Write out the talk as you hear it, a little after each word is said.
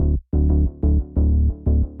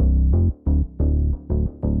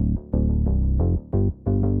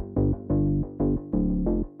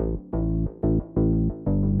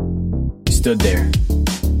stood there,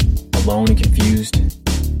 alone and confused,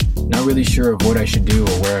 not really sure of what I should do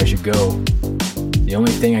or where I should go. The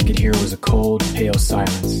only thing I could hear was a cold, pale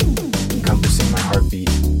silence, encompassing my heartbeat.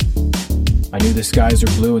 I knew the skies were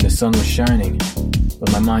blue and the sun was shining,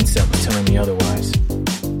 but my mindset was telling me otherwise.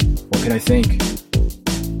 What could I think?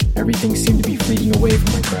 Everything seemed to be fleeting away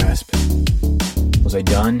from my grasp. Was I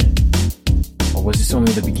done? Or was this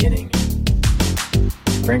only the beginning?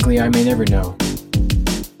 Frankly, I may never know.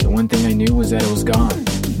 The one thing I knew was that it was gone.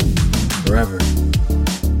 Forever.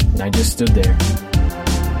 And I just stood there,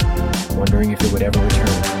 wondering if it would ever return.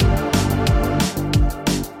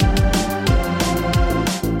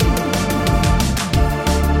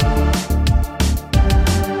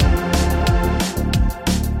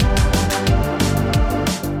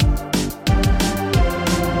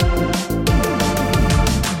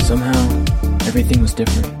 Somehow, everything was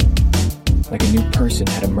different, like a new person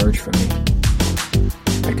had emerged from me.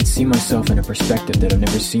 I could see myself in a perspective that I've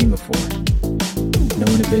never seen before. No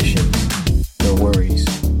inhibitions, no worries.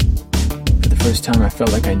 For the first time I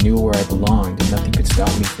felt like I knew where I belonged and nothing could stop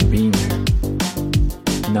me from being there.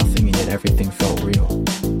 Nothing, and yet everything felt real.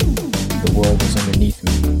 The world was underneath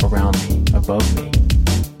me, around me, above me.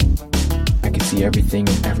 I could see everything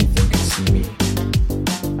and everything could see me.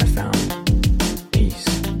 I found peace.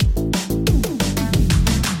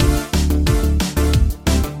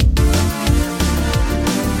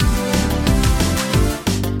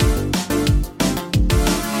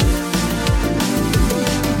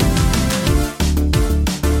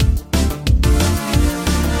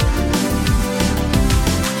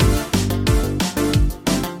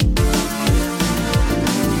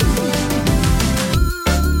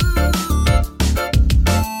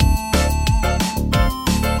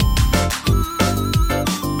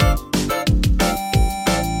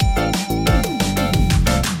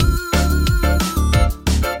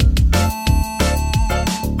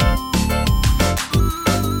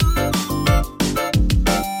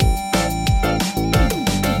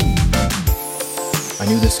 I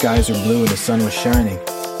knew the skies were blue and the sun was shining,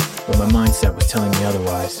 but my mindset was telling me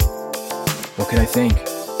otherwise. What could I think?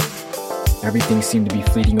 Everything seemed to be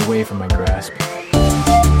fleeting away from my grasp.